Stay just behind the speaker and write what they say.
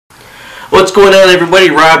What's going on, everybody?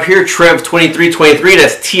 Rob here, Trev2323.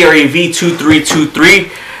 That's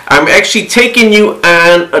Trev2323. I'm actually taking you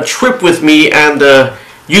on a trip with me on the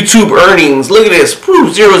YouTube earnings. Look at this, 0.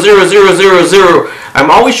 I'm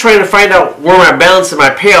always trying to find out where my balance and my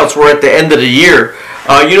payouts were at the end of the year.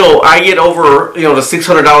 I get over the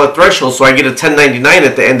 $600 threshold, so I get a 1099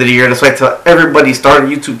 at the end of the year. That's why I tell everybody start a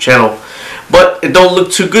YouTube channel. But it don't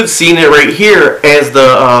look too good seeing it right here as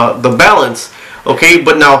the balance. Okay,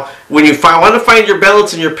 but now when you want to find your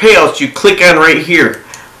balance and your payouts, you click on right here,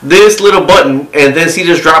 this little button, and then see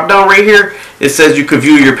this drop down right here. It says you could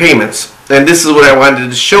view your payments, and this is what I wanted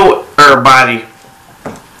to show our body.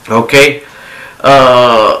 Okay,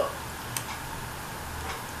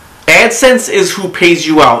 AdSense is who pays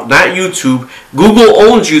you out, not YouTube. Google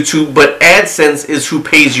owns YouTube, but AdSense is who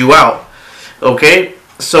pays you out. Okay,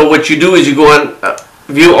 so what you do is you go on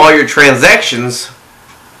view all your transactions,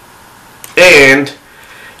 and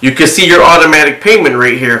you can see your automatic payment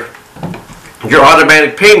right here. Your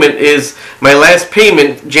automatic payment is my last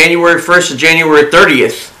payment, January 1st to January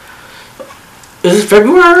 30th. Is it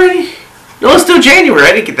February already? No, it's still January.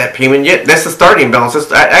 I didn't get that payment yet. That's the starting balance.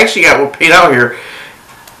 I actually got what paid out here.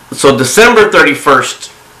 So December 31st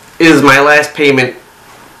is my last payment.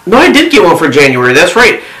 No, I did get one for January. That's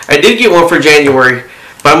right. I did get one for January.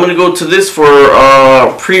 But I'm going to go to this for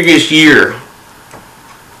previous year.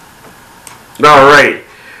 Alright.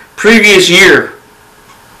 Previous year.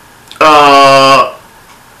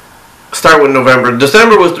 Start with November.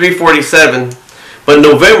 December was $347. But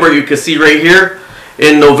November, you can see right here.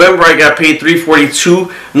 In November, I got paid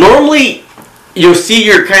 $342. Normally, you'll see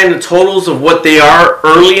your kind of totals of what they are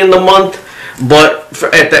early in the month. But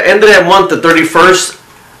at the end of that month, the 31st,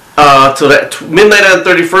 to that midnight on the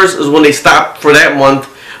 31st is when they stop for that month.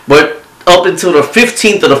 But up until the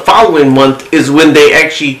 15th of the following month is when they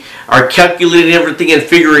actually are calculating everything and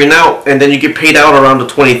figuring out, and then you get paid out around the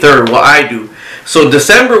 23rd. Well, I do. So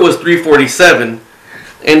December was $347,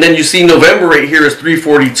 and then you see November right here is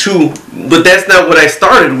 $342. But that's not what I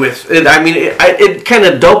started with. I mean, it kind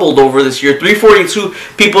of doubled over this year. $342.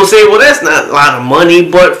 People say, well, that's not a lot of money,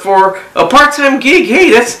 but for a part-time gig, hey,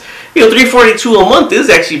 that's $342 a month is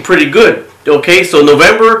actually pretty good. Okay, so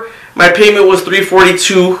November, my payment was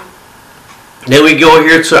 $342. Then we go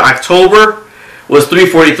here to October, was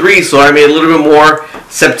 $343, so I made a little bit more.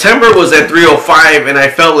 September was at $305, and I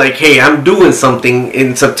felt like, hey, I'm doing something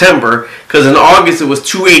in September, because in August it was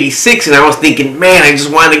 $286, and I was thinking, man, I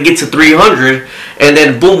just wanted to get to $300, and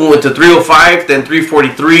then boom, went to $305, then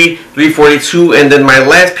 $343, $342, and then my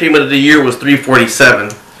last payment of the year was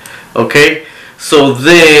 $347. Okay, so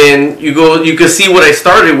then you can see what I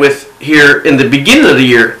started with here in the beginning of the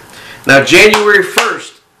year. Now, January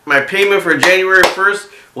 1st, my payment for January 1st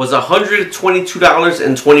was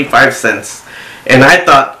 $122.25. And I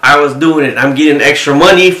thought I was doing it. I'm getting extra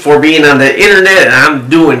money for being on the internet, and I'm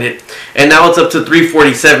doing it. And now it's up to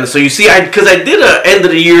 $347. So you see, because I did a end of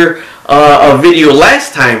the year a video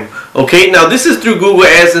last time. Okay, now this is through Google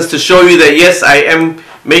AdSense to show you that yes, I am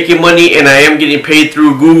making money and I am getting paid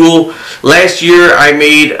through Google. Last year I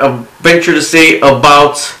made a venture to say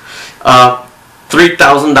about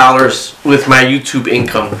 $3,000 with my YouTube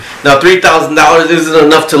income. Now $3,000 isn't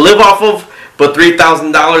enough to live off of, but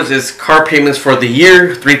 $3,000 is car payments for the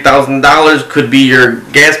year. $3,000 could be your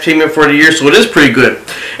gas payment for the year, so it is pretty good.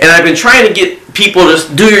 And I've been trying to get people to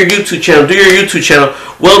do your YouTube channel, do your YouTube channel.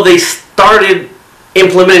 Well, they started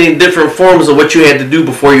implementing different forms of what you had to do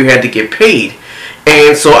before you had to get paid.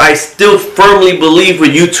 And so I still firmly believe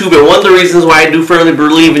with YouTube, and one of the reasons why I do firmly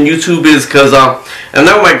believe in YouTube is because I'm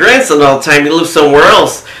not with my grandson all the time. He lives somewhere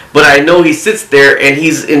else, but I know he sits there and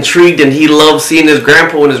he's intrigued and he loves seeing his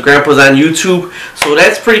grandpa when his grandpa's on YouTube. So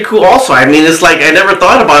that's pretty cool also. I mean, it's like I never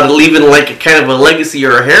thought about it leaving like a kind of a legacy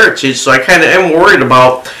or a heritage, so I kind of am worried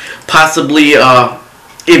about possibly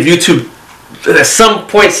if YouTube at some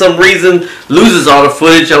point, some reason, loses all the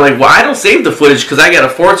footage. I'm like, well, I don't save the footage because I got a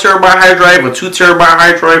 4 terabyte hard drive, a 2 terabyte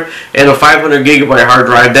hard drive, and a 500 gigabyte hard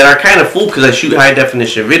drive that are kind of full because I shoot high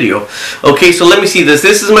definition video. Okay, so let me see this.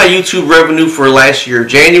 This is my YouTube revenue for last year,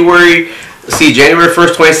 January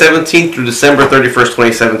 1st, 2017 through December 31st,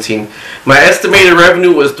 2017. My estimated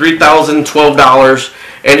revenue was $3,012.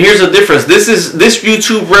 And here's the difference. This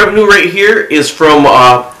YouTube revenue right here is from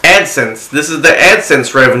AdSense. This is the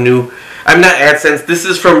AdSense revenue. I'm not AdSense. This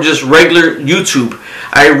is from just regular YouTube.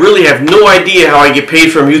 I really have no idea how I get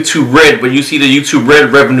paid from YouTube Red, but you see the YouTube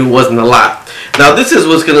Red revenue wasn't a lot. Now this is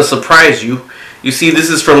what's going to surprise you. You see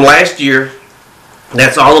this is from last year.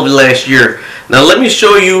 That's all of it last year. Now let me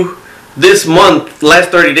show you this month,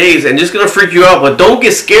 last 30 days, and just going to freak you out, but don't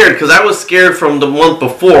get scared because I was scared from the month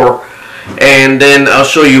before. and then I'll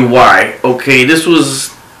show you why. Okay, this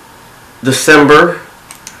was December.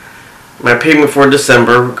 My payment for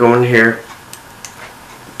December, we're going here.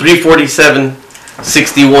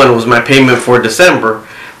 $347.61 was my payment for December.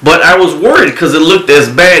 But I was worried because it looked as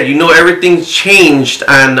bad. You know, everything's changed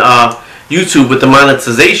on YouTube with the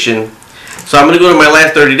monetization. So I'm going to go to my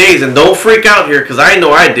last 30 days. And don't freak out here because I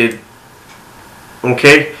know I did.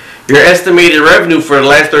 Okay? Your estimated revenue for the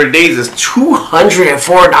last 30 days is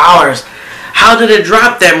 $204. How did it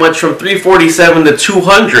drop that much from $347 to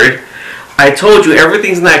 $200? I told you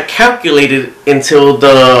everything's not calculated until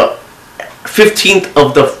the 15th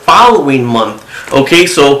of the following month. Okay,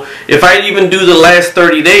 so if I even do the last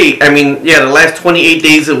 30 days, I mean, yeah, the last 28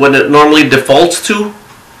 days is what it normally defaults to.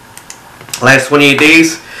 Last 28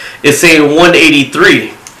 days, it's saying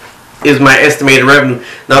 183 is my estimated revenue.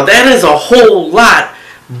 Now that is a whole lot,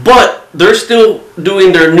 but they're still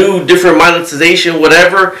doing their new different monetization,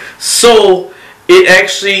 whatever. So it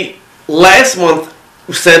actually last month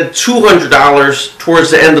said $200 towards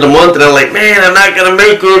the end of the month, and I'm like, man, I'm not gonna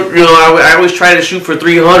make it. You know, I always try to shoot for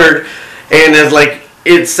 300, and it's like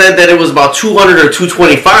it said that it was about 200 or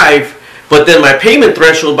 225, but then my payment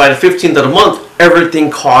threshold by the 15th of the month,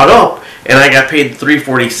 everything caught up, and I got paid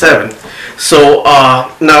 $347. So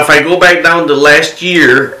now if I go back down to last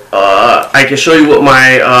year, I can show you what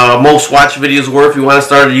my most watched videos were. If you want to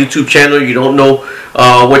start a YouTube channel, you don't know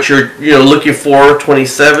what you're looking for.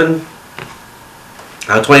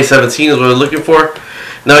 2017 is what I'm looking for.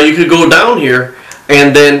 Now you could go down here,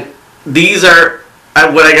 and then these are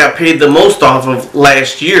what I got paid the most off of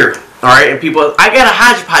last year. Alright, and people, I got a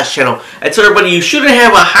hodgepodge channel. I tell everybody, you shouldn't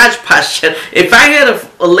have a hodgepodge channel. If I had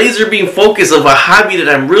a laser beam focus of a hobby that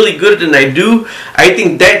I'm really good at and I do, I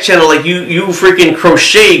think that channel, like you freaking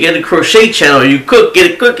crochet, get a crochet channel. You cook, get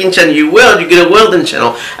a cooking channel. You weld, you get a welding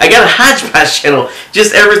channel. I got a hodgepodge channel.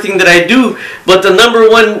 Just everything that I do. But the number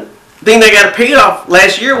one thing that got paid off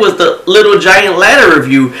last year was the Little Giant Ladder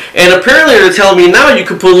review, and apparently they're telling me now you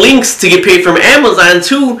can put links to get paid from Amazon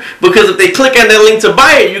too, because if they click on that link to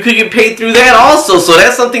buy it, you could get paid through that also. So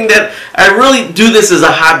that's something that I really do this as a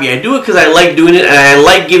hobby. I do it because I like doing it, and I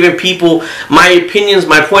like giving people my opinions,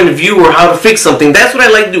 my point of view, or how to fix something. That's what I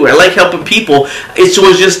like doing. I like helping people. It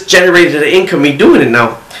was just generated an income me doing it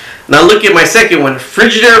now. Now look at my second one,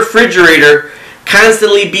 refrigerator.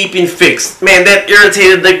 Constantly beeping fixed. Man, that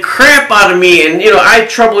irritated the crap out of me, and I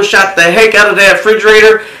troubleshot the heck out of that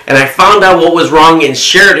refrigerator, and I found out what was wrong and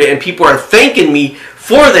shared it, and people are thanking me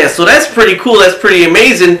for that. So that's pretty cool. That's pretty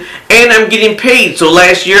amazing, and I'm getting paid. So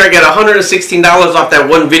last year I got $116 off that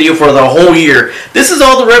one video for the whole year. This is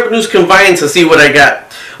all the revenues combined to see what I got.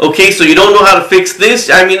 Okay, so you don't know how to fix this?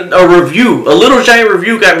 I mean, a review. A Little Giant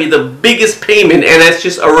review got me the biggest payment, and that's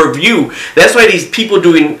just a review. That's why these people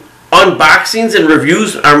doing unboxings and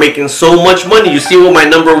reviews are making so much money. You see what my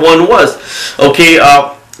number one was. Okay,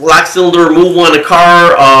 lock cylinder removal on a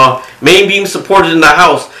car, main beam supported in the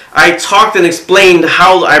house. I talked and explained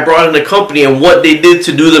how I brought in the company and what they did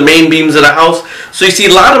to do the main beams of the house. So you see,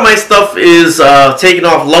 a lot of my stuff is taking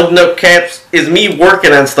off lug nut caps, is me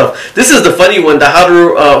working on stuff. This is the funny one, the how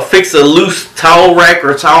to fix a loose towel rack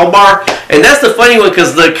or towel bar. And that's the funny one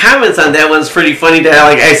because the comments on that one's pretty funny. That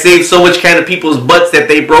I saved so much kind of people's butts that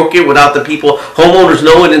they broke it without the homeowners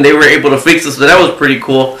knowing, and they were able to fix it. So that was pretty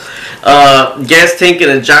cool. Gas tank in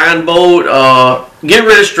a John boat. Get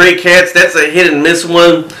rid of stray cats. That's a hit and miss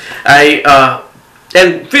one.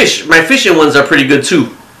 And fish. My fishing ones are pretty good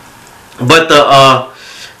too. But the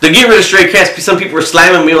get rid of stray cats, some people were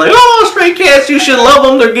slamming me like, oh, stray cats, you should love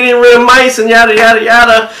them. They're getting rid of mice and yada yada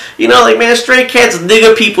yada. Like, man, stray cats dig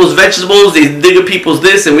up people's vegetables. They dig up people's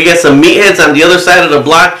this, and we got some meatheads on the other side of the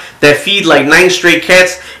block that feed like 9 stray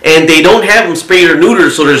cats, and they don't have them spayed or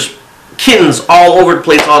neutered, so there's kittens all over the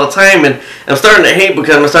place all the time, and I'm starting to hate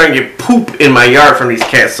because I'm starting to get poop in my yard from these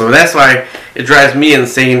cats. So that's why it drives me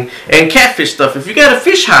insane. And catfish stuff. If you got a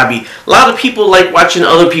fish hobby, a lot of people like watching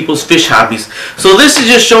other people's fish hobbies. So this is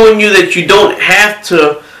just showing you that you don't have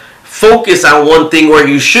to focus on one thing, or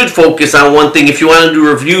you should focus on one thing. If you want to do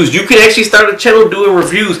reviews, you can actually start a channel doing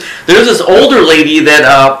reviews. There's this older lady that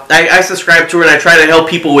I subscribe to her, and I try to help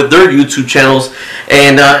people with their YouTube channels,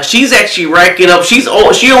 and she's actually racking up. She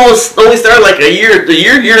almost only started like a year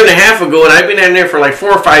and a half ago, and I've been in there for like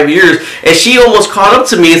 4 or 5 years, and she almost caught up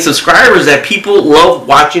to me in subscribers. That people love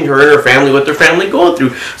watching her and her family, what their family going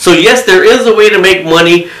through. So yes, there is a way to make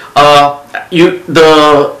money.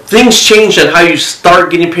 The things change on how you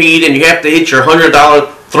start getting paid, and you have to hit your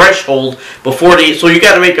 $100 threshold before so you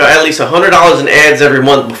got to make at least $100 in ads every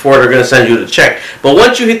month before they're going to send you the check. But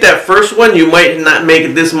once you hit that first one, you might not make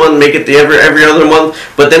it this month, make it the every other month,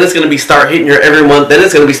 but then it's going to be start hitting your every month, then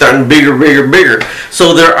it's going to be starting bigger.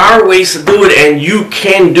 So there are ways to do it, and you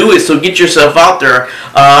can do it, so get yourself out there.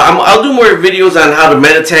 I'll do more videos on how to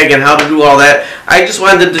meta tag and how to do all that. I just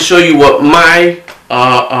wanted to show you what my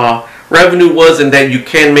revenue was, and that you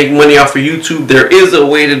can make money off of YouTube. There is a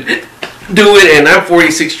way to do it, and I'm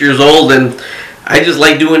 46 years old, and I just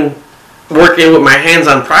like working with my hands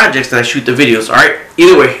on projects, and I shoot the videos. Alright,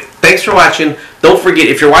 either way, thanks for watching. Don't forget,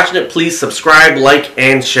 if you're watching it, please subscribe, like,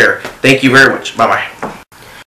 and share. Thank you very much. Bye bye.